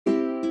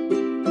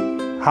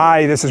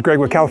Hi, this is Greg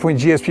with California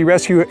GSP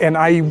Rescue, and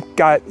I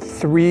got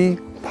 3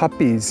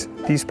 puppies.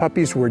 These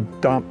puppies were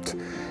dumped.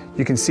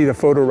 You can see the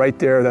photo right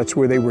there. That's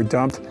where they were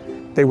dumped.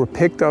 They were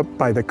picked up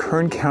by the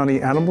Kern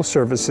County Animal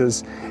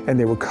Services, and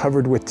they were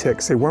covered with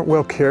ticks. They weren't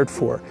well cared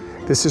for.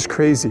 This is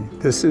crazy.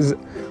 This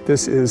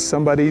is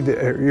somebody,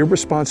 an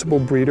irresponsible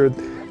breeder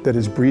that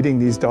is breeding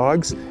these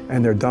dogs,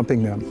 and they're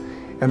dumping them.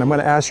 And I'm going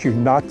to ask you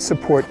not to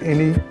support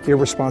any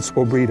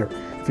irresponsible breeder.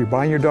 If you're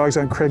buying your dogs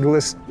on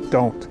Craigslist,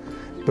 don't.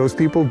 Those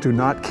people do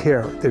not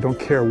care. They don't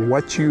care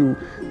what you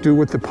do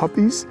with the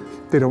puppies.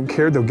 They don't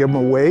care. They'll give them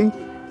away.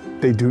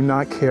 They do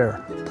not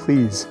care.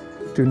 Please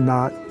do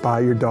not buy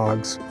your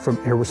dogs from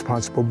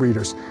irresponsible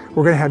breeders.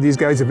 We're going to have these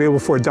guys available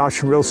for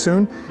adoption real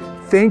soon.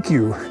 Thank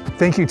you.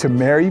 Thank you to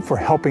Mary for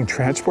helping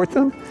transport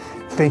them.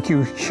 Thank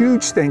you.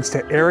 Huge thanks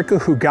to Erica,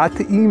 who got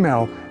the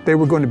email. They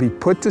were going to be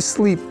put to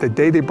sleep the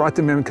day they brought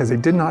them in because they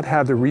did not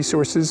have the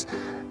resources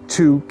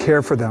to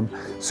care for them.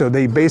 So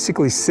they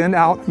basically sent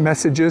out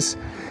messages.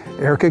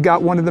 Erica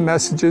got one of the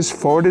messages,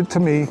 forwarded it to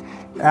me,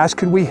 asked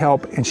could we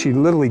help, and she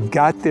literally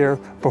got there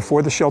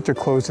before the shelter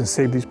closed and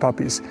saved these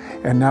puppies.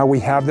 And now we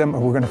have them,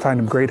 and we're going to find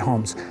them great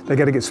homes. They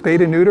got to get spayed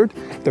and neutered,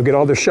 they'll get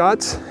all their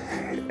shots,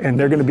 and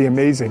they're going to be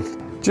amazing.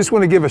 Just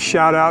want to give a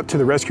shout out to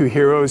the rescue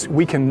heroes.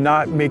 We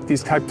cannot make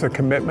these types of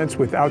commitments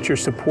without your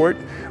support.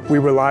 We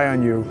rely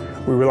on you.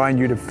 We rely on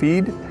you to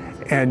feed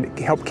and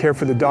help care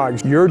for the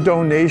dogs. Your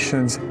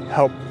donations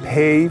help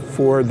pay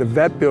for the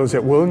vet bills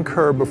that we'll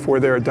incur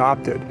before they're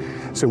adopted.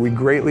 So we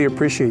greatly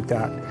appreciate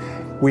that.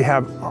 We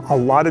have a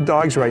lot of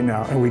dogs right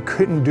now, and we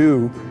couldn't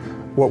do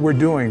what we're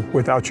doing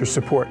without your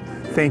support.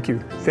 Thank you.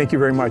 Thank you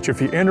very much.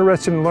 If you're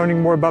interested in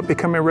learning more about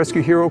becoming a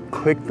rescue hero,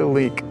 click the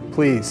link,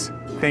 please.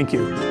 Thank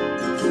you.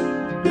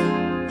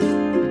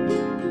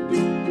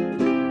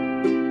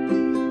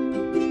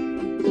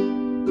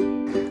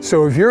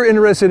 So if you're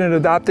interested in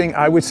adopting,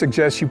 I would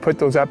suggest you put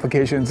those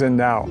applications in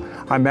now.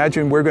 I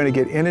imagine we're going to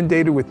get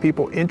inundated with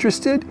people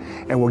interested,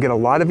 and we'll get a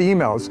lot of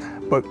emails,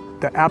 but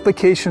the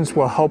applications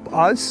will help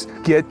us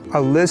get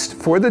a list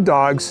for the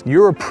dogs.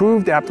 Your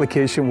approved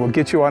application will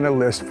get you on a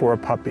list for a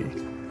puppy.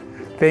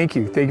 Thank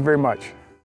you. Thank you very much.